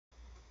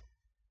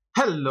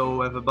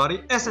Hello everybody,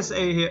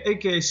 SSA here,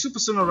 aka Super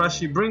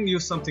Sunarashi, bringing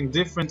you something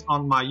different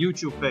on my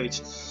YouTube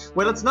page.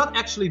 Well, it's not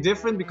actually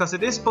different because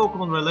it is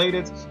Pokemon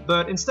related,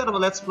 but instead of a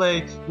Let's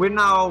Play, we're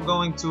now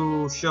going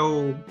to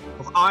show,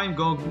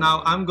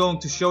 I'm going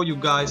to show you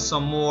guys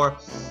some more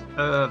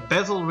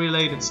battle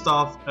related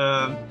stuff,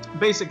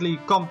 basically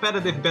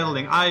competitive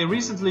battling. I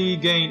recently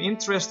gained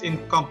interest in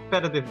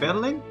competitive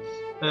battling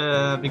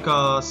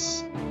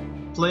because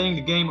playing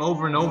the game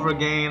over and over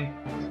again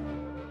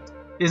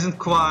isn't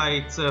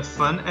quite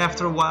fun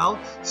after a while,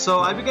 so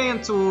I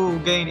began to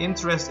gain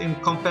interest in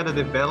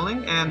competitive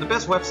battling, and the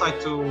best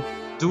website to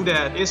do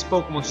that is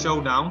Pokémon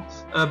Showdown.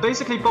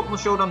 Basically, Pokémon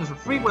Showdown is a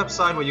free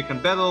website where you can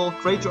battle,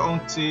 create your own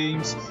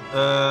teams,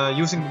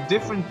 using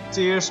different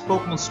tiers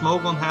Pokemon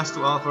Smogon has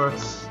to offer.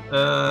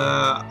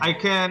 I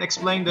can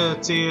explain the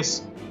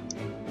tiers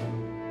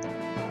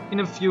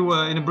in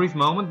a brief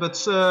moment, but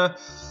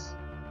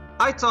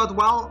I thought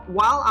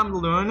while I'm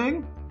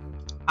learning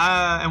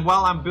and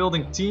while I'm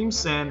building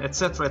teams and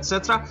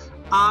etc,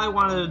 I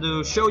wanted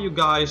to show you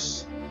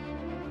guys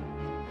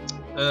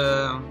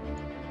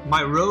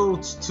my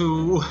road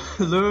to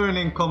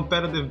learning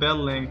competitive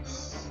battling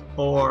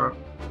or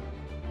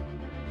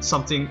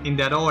something in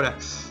that order.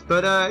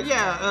 But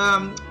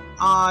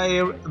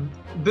I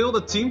built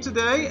a team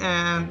today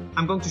and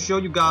I'm going to show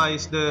you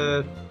guys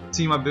the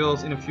team I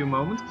built in a few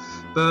moments.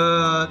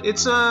 But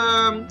it's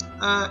a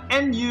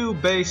NU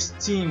based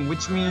team,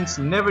 which means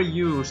never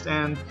used,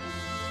 and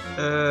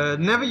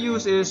never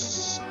used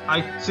is,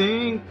 I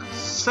think,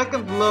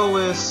 second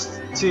lowest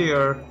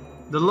tier.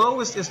 The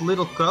lowest is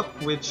Little Cup,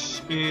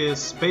 which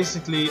is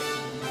basically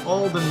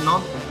all the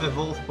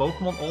non-evolved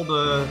Pokemon, all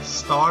the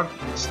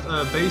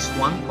base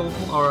 1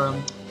 Pokemon, or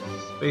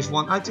base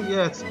 1, I think,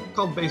 yeah, it's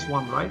called base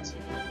 1, right?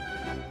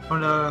 Or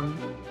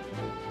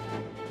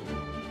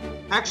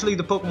actually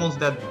the Pokemons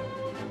that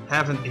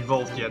haven't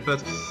evolved yet,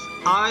 but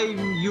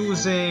I'm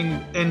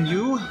using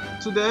NU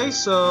today,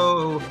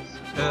 so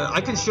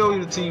I can show you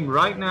the team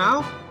right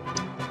now.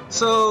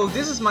 So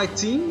this is my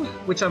team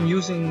which I'm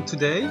using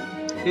today.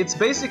 It's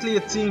basically a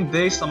team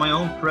based on my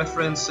own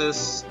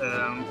preferences,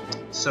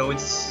 so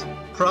it's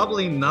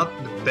probably not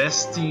the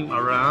best team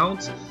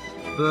around,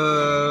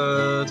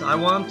 but I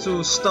want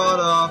to start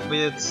off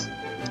with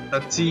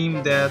a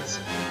team that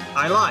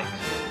I like,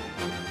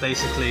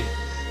 basically.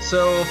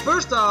 So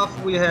first off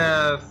we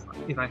have,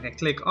 if I can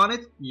click on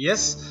it,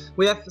 yes,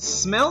 we have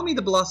Smell Me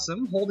the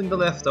Blossom holding the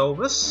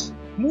leftovers.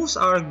 Moves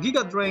are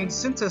Giga Drain,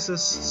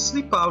 Synthesis,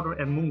 Sleep Powder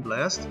and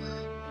Moonblast,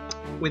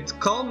 with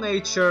Calm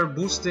Nature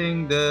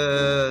boosting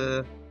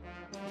the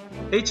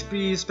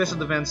HP, Special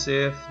Defense.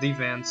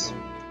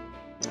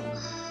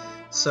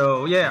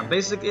 So yeah,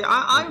 basically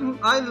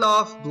I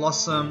love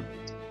Blossom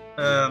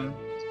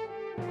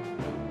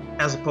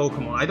as a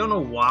Pokemon. I don't know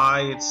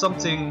why, it's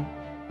something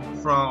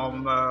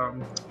from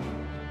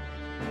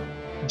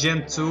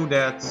Gen 2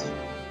 that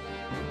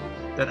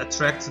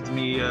attracted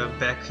me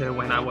back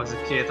when I was a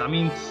kid. I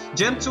mean,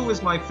 Gen 2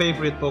 is my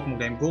favorite Pokemon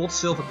game. Gold,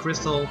 Silver,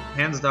 Crystal,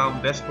 hands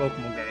down, best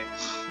Pokemon game.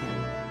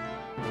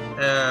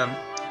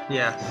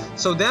 Yeah,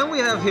 so then we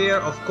have here,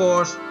 of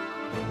course,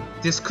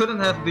 this couldn't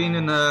have been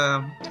in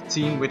a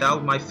team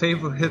without my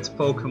favorite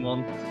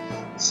Pokemon.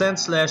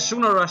 Sandslash,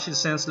 Sunarashi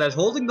Sandslash,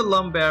 holding the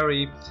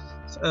Lumberry,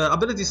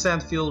 ability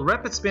Sandfield,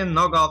 Rapid Spin,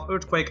 Knock Off,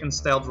 Earthquake and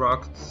Stealth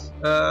Rock.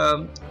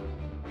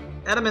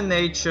 Adamant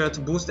Nature to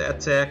boost the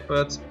attack,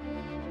 but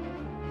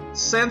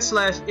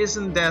Sandslash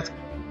isn't that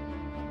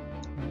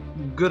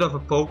good of a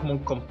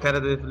Pokemon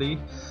competitively,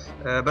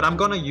 but I'm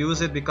gonna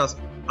use it because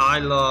I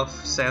love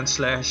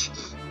Sandslash,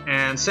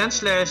 and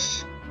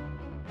Sandslash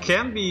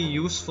can be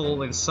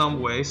useful in some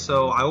way,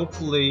 so I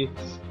hopefully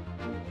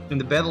in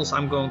the battles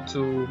I'm going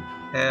to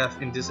have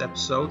in this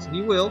episode,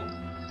 he will.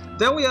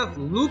 Then we have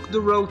Luke the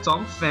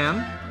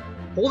Rotom-Fan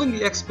holding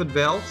the Expert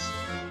Belt,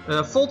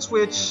 Volt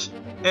Switch,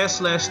 Air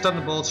Slash,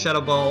 Thunderbolt,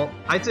 Shadow Ball.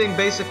 I think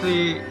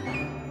basically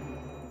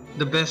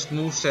the best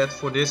moveset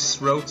for this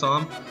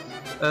Rotom.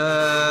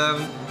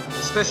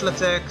 Special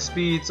attack,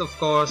 speed, of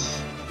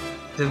course,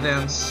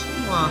 defense.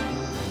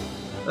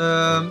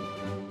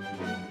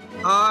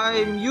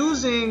 I'm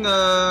using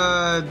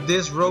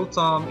this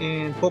Rotom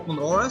in Pokemon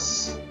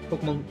Auras,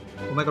 Pokemon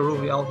Omega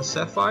Ruby Alpha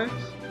Sapphire,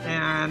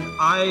 and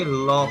I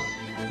love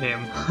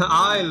him.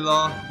 I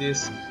love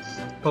this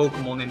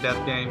Pokemon in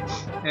that game.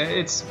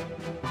 It's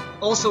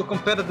also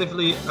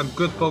competitively a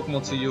good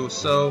Pokemon to use,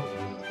 so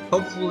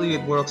hopefully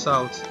it works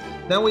out.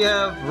 Then we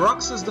have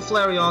Roxas the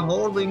Flareon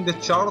holding the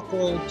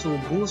Charcoal to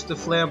boost the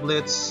Flare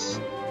Blitz.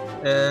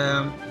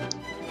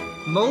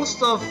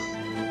 Most of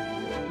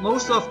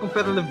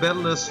competitive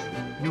battlers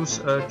use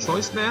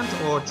Choice Band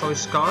or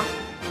Choice Scarf.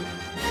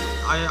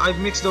 I've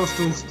mixed those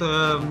two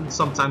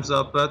sometimes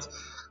up, but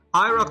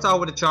I rocked out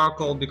with the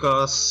Charcoal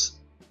because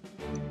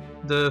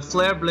the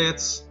Flare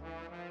Blitz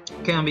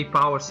can be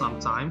powered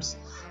sometimes.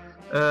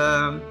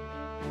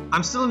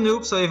 I'm still a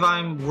noob, so if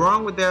I'm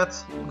wrong with that,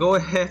 go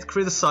ahead,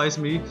 criticize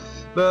me.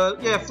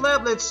 But yeah, Flare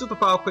Blitz,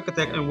 Superpower, Quick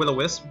Attack and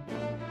Will-O-Wisp.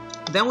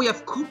 Then we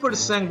have Cooper the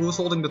Sangoose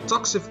holding the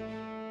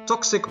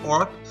Toxic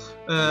Orb,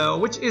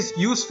 which is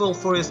useful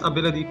for his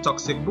ability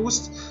Toxic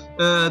Boost.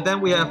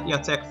 Then we have the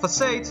attack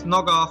Facade,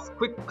 Knock Off,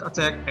 Quick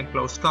Attack and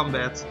Close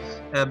Combat.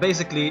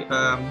 Basically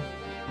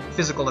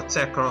physical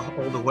attacker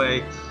all the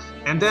way.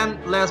 And then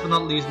last but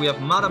not least we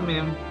have Madam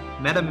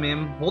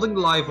Mim holding the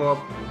Life Orb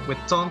with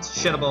Taunt,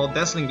 Shadow Ball,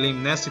 Dazzling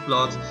Gleam, Nasty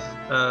Plot,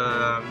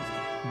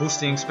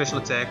 boosting special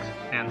attack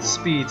and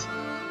speed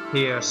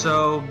here.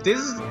 So this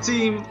is the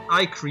team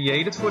I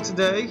created for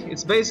today.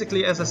 It's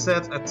basically, as I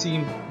said, a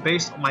team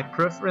based on my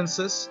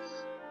preferences,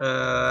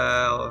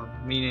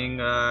 meaning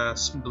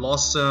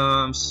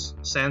Blossoms,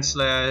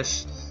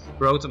 Sandslash,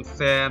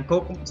 Rotom-Fan,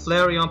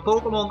 Flareon,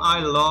 Pokemon I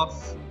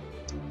love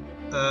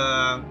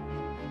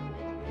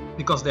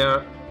because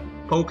they're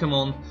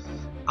Pokemon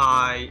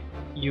I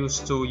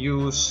used to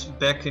use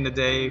back in the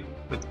day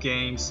with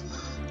games.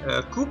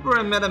 Cooper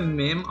and Madam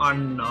Mim are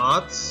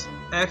not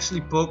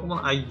actually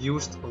Pokemon I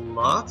used a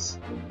lot,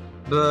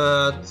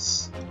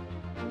 but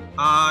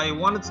I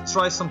wanted to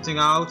try something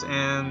out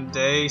and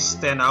they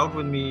stand out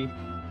with me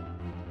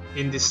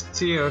in this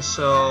tier,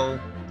 so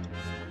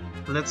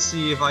let's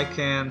see if I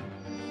can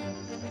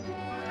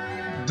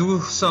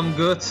do some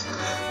good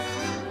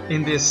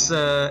in this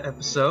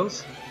episode.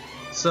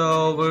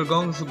 So we're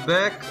going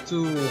back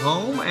to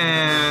home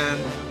and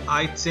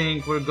I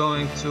think we're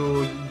going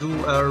to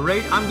do a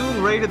raid. I'm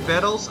doing rated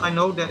battles. I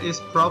know that is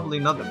probably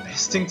not the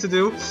best thing to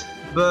do,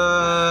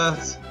 but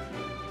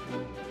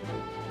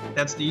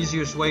that's the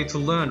easiest way to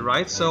learn,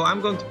 right? So I'm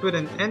going to put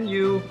an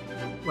NU.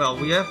 Well,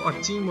 we have our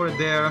teamwork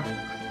there,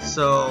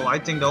 so I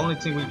think the only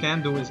thing we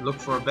can do is look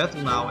for a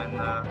battle now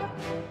and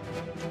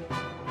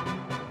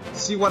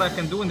see what I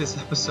can do in this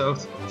episode.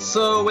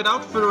 So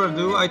without further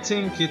ado, I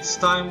think it's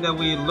time that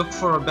we look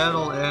for a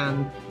battle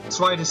and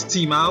try this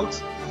team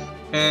out,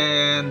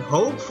 and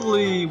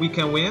hopefully we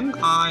can win.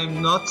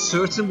 I'm not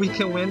certain we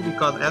can win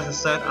because, as I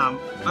said, I'm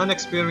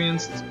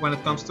unexperienced when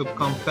it comes to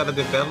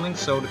competitive battling,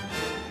 so the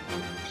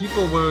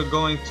people we're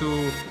going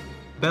to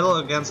battle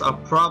against are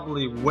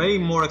probably way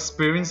more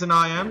experienced than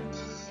I am.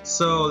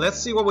 So let's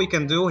see what we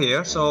can do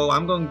here. So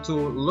I'm going to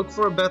look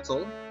for a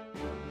battle.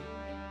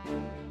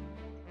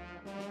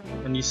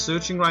 And he's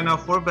searching right now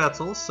for a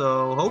battle,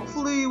 so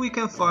hopefully we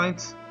can find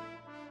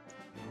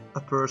a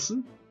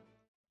person.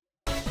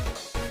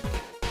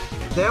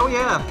 There we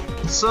have.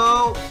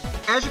 So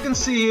as you can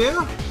see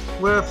here,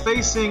 we're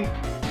facing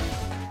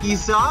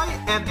Izai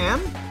and N,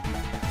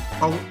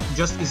 or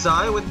just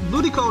Izai, with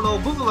Ludicolo,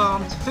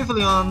 Buvalant,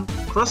 Vivillon,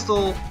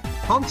 Crustle,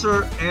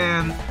 Hunter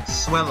and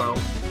Swallow.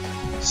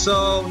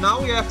 So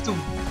now we have to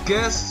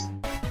guess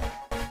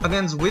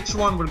against which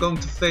one we're going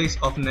to face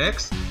off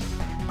next.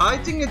 I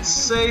think it's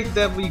safe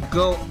that we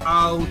go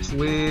out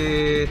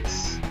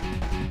with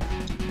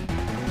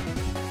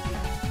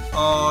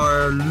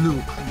our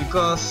Luke,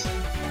 because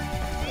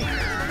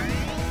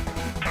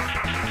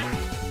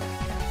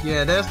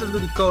yeah, there's the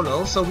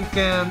Ludicolo, so we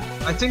can,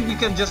 I think we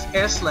can just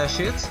air slash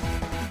it,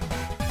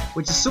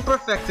 which is super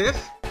effective.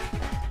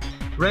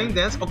 Rain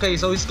Dance, okay,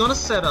 so he's gonna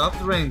set up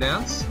the Rain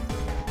Dance,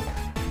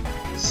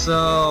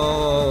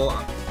 so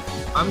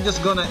I'm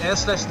just gonna air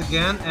slash it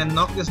again and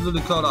knock this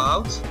Ludicolo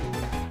out.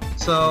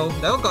 So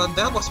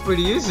that was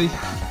pretty easy.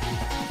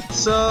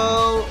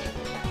 So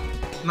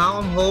now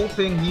I'm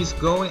hoping he's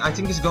going, I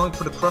think he's going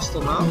for the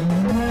Crustle now.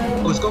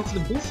 Oh, he's going for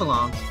the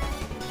Buvalant.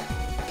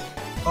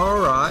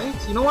 Alright,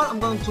 you know what, I'm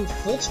going to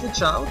Volt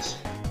Switch out.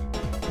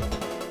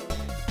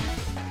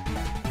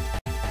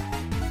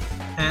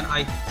 And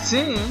I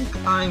think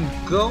I'm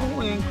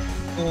going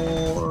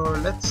for,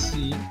 let's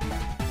see.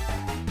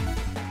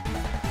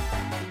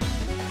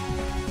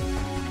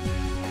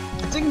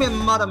 I think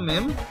Madam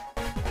Mim.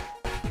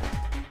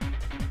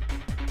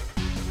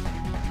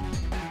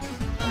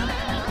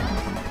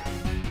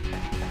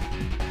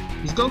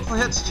 He's going for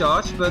Head's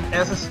Charge, but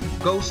as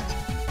a Ghost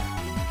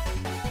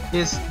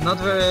is not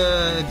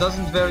very,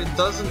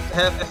 doesn't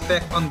have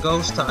effect on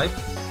Ghost type,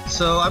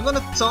 so I'm gonna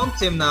taunt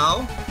him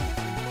now.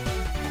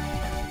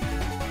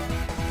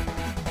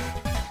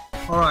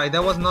 Alright,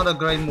 that was not a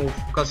great move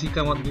because he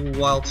cannot do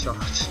Wild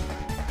Charge.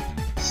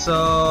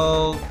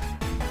 So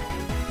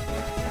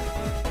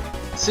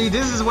see,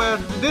 this is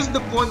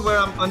the point where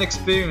I'm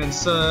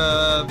unexperienced,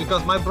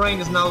 because my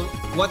brain is now,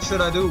 what should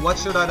I do? What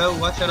should I do?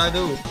 What should I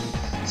do?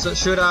 So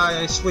should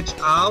I switch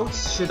out?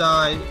 Should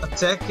I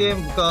attack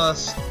him?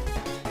 Because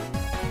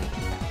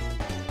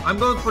I'm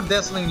going for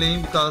Dazzling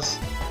Gleam because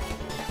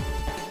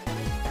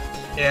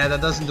yeah,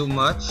 that doesn't do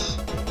much.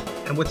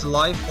 And with the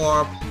Life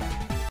Orb,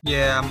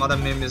 yeah,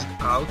 Madam Mim is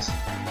out.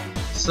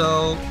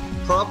 So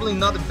probably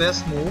not the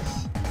best move.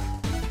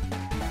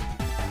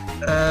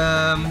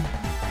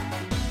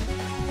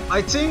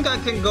 I think I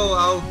can go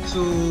out to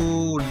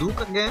Luke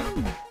again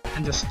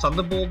and just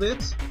Thunderbolt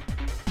it,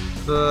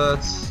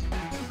 but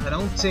I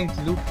don't think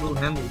Luke will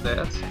handle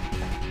that.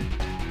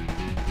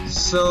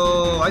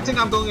 So I think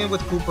I'm going in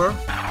with Cooper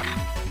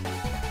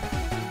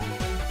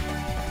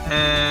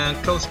and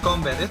Close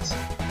Combat it.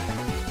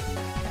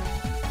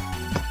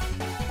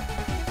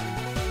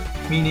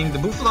 Meaning the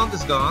Buvalant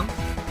is gone.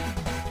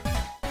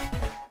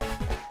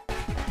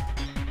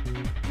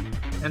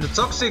 And the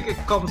Toxic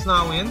comes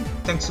now in,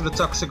 thanks to the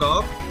Toxic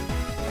Orb.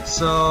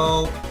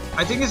 So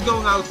I think he's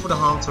going out for the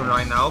Hunter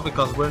right now,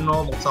 because we're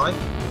normal type.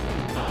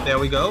 There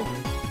we go.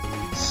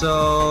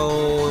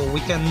 So we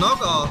can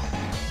knock off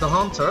the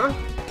Hunter.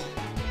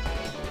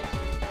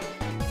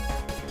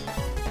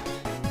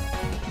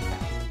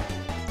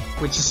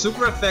 Which is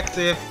super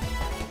effective.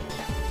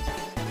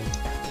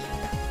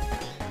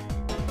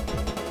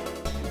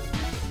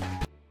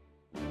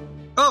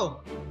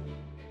 Oh!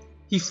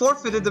 He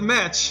forfeited the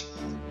match.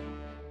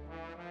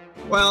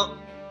 Well,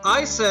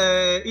 I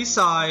say,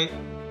 Isai,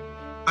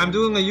 I'm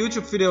doing a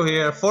YouTube video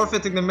here.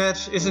 Forfeiting the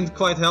match isn't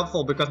quite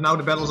helpful because now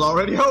the battle's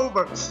already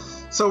over.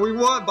 So we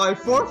won by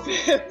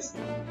forfeit.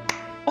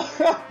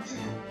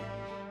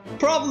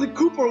 Probably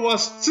Cooper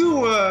was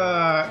too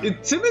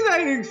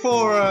intimidating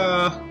for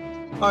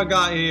our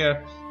guy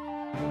here.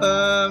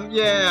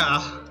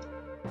 Yeah.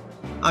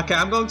 Okay,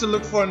 I'm going to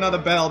look for another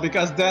battle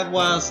because that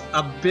was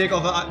a big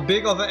of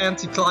an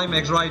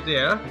anti-climax right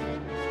there.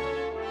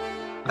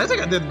 I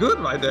think I did good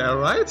right there,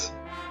 right?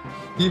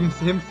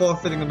 Him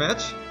forfeiting the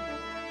match.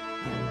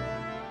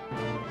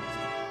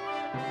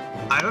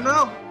 I don't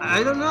know.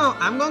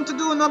 I'm going to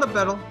do another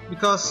battle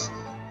because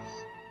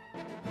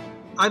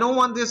I don't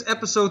want this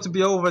episode to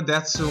be over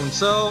that soon.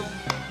 So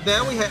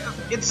there we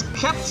have. It's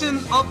Captain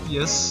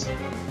Obvious.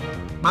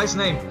 Nice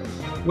name.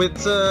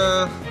 With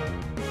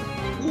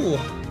ooh,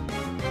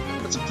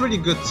 that's a pretty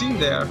good team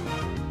there.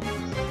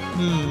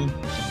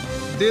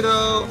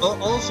 Ditto,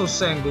 also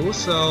Sengu,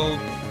 so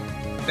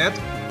that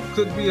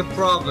could be a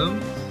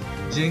problem.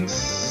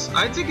 Jinx,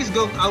 I think he's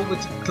going out with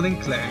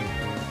Klinklang.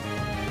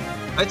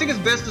 I think it's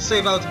best to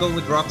save out to go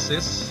with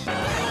Roxas.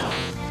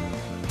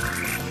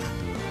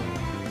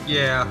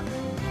 Yeah.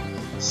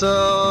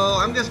 So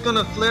I'm just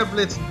gonna Flare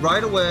Blitz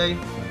right away.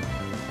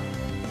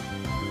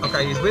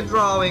 Okay, he's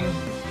withdrawing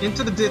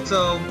into the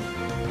Ditto.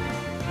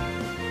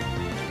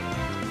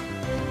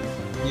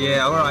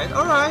 Yeah,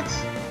 alright.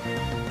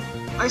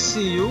 I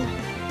see you.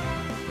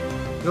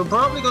 You're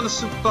probably gonna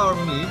superpower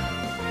me.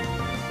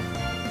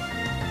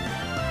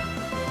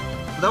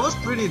 That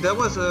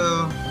was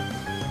a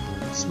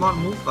smart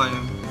move by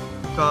him.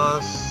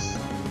 Because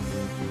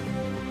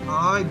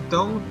I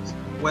don't,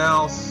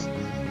 well,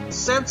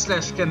 Sand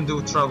Slash can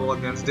do trouble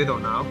against Ditto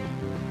now.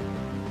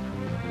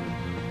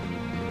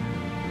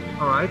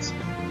 Alright.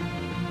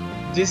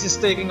 This is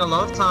taking a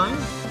lot of time.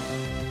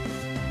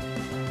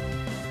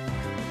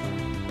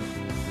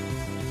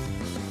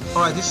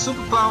 Alright, he's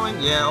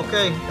superpowering. Yeah,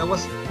 okay. That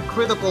was a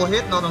critical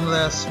hit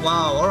nonetheless.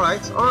 Wow,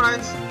 alright.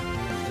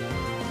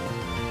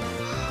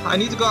 I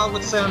need to go out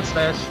with Sand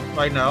Slash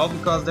right now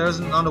because there's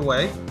another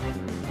way.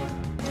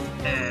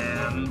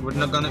 And we're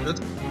not gonna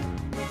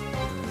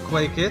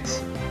Quake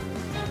it.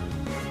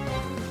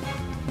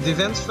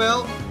 Defense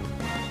fell.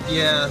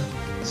 Yeah,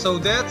 so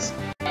that's...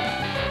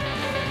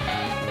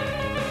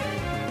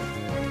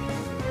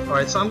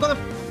 Alright, so I'm gonna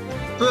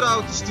put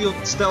out the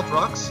Stealth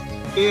Rocks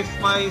if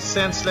my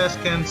Sand Slash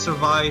can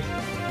survive,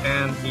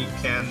 and he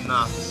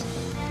cannot.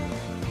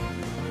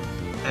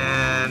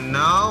 And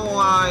now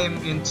I'm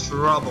in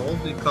trouble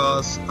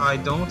because I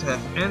don't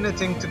have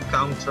anything to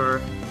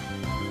counter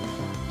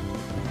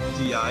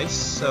the ice,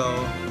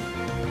 so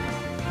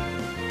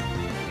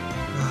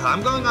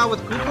I'm going out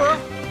with Cooper.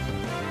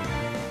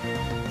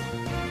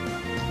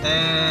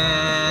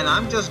 And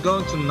I'm just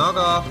going to knock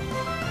off.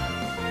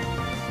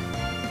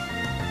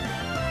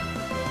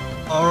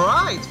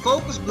 Alright,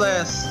 Focus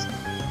Blast.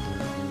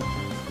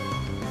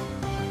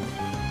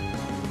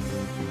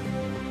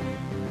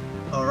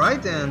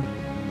 Alright then.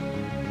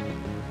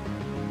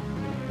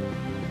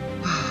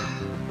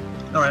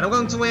 Alright, I'm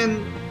going to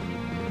win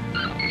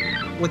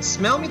with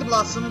Smell Me the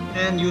Blossom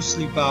and use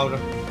Sleep Powder.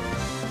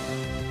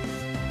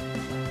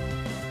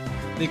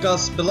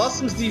 Because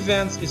Blossom's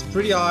defense is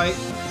pretty high.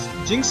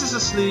 Jinx is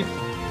asleep.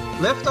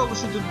 Leftover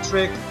should do the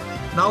trick.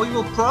 Now he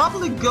will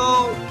probably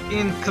go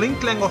in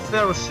Klinklang or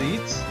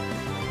Ferroseed.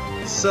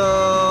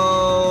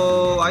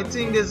 So I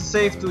think it's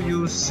safe to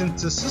use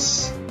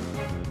Synthesis.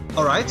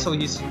 Alright, so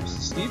he's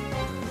asleep.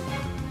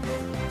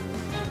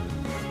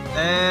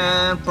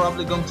 And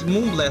probably going to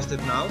Moonblast it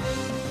now.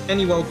 And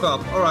he woke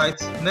up.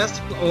 Alright,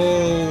 Nasty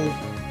oh.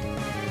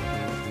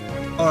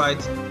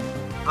 Alright.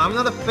 I'm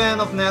not a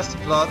fan of Nasty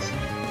Plot.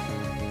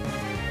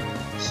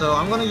 So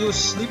I'm gonna use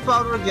Sleep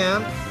Powder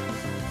again.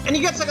 And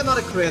he gets like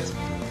another crit.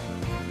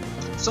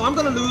 So I'm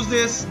gonna lose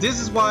this. This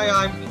is why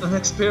I'm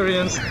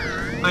inexperienced.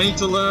 I need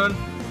to learn.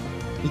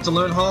 Need to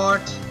learn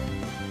hard.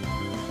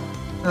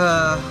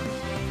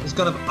 He's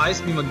gonna Ice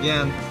Beam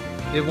again.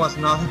 It was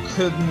not a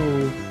good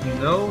move.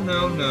 No.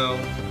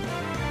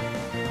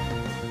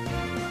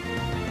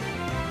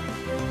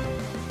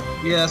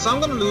 Yeah, so I'm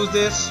gonna lose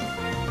this.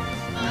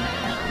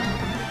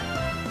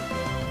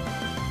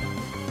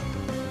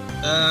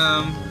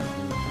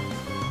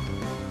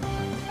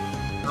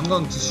 I'm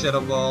going to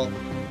Shadow Ball.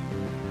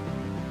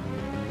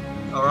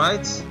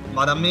 Alright,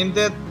 Madame Mim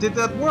did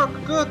that work?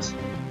 Good.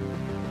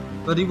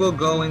 But he will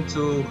go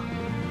into,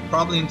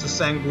 probably into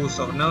Zangoose,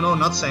 or no,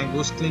 not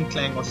Zangoose,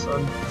 Klinklang or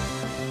something.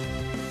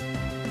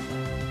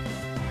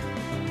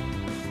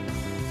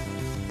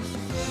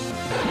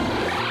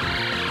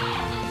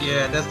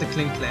 Yeah, that's the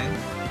Clink Clan.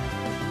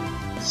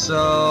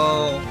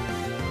 So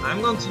I'm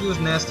going to use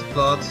Nasty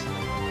Plot.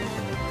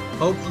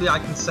 Hopefully I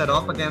can set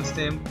up against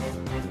him.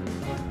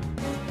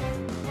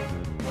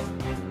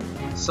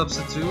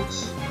 Substitute.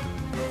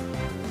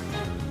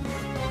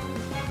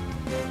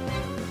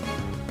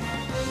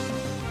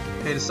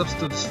 Okay, the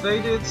substitute is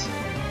faded.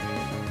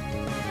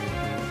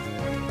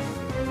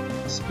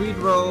 Speed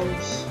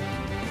Rose.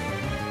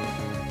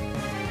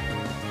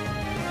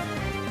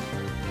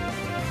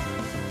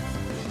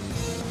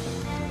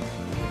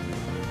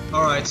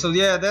 Alright, so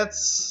yeah,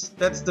 that's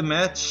the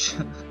match.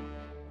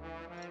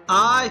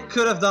 I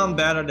could have done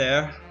better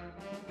there,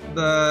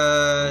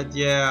 but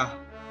yeah.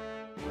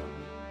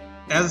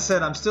 As I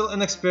said, I'm still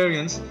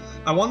inexperienced.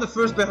 I won the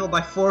first battle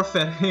by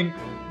forfeiting,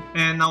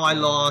 and now I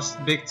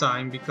lost big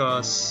time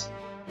because...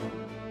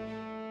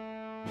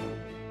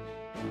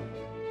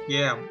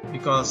 yeah,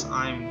 because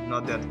I'm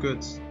not that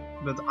good.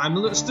 But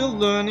I'm still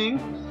learning,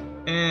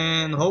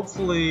 and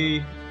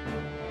hopefully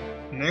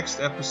next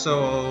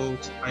episode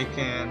I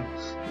can...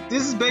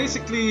 This is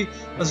basically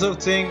a sort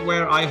of thing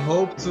where I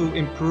hope to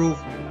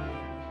improve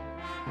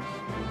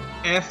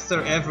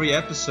after every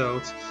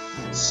episode.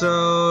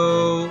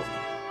 So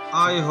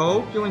I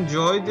hope you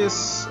enjoyed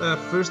this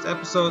first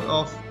episode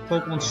of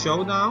Pokémon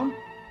Showdown.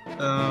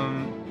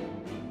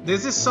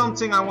 This is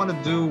something I want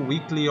to do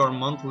weekly or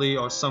monthly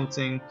or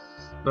something.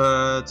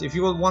 But if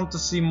you will want to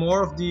see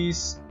more of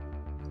these,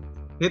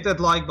 hit that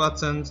like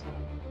button,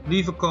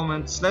 leave a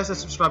comment, slash the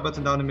subscribe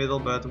button down the middle.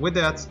 But with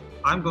that,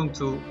 I'm going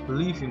to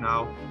leave you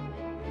now.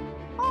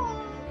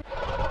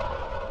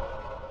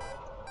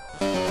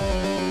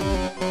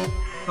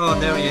 Oh,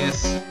 there he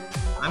is.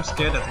 I'm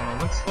scared at the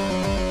moment.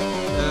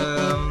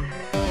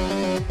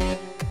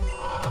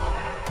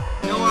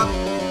 You know what?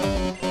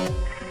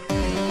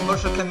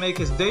 Marshall can make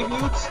his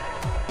debut,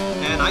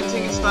 and I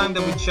think it's time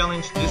that we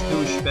challenge this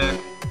douchebag.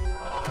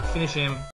 Finish him.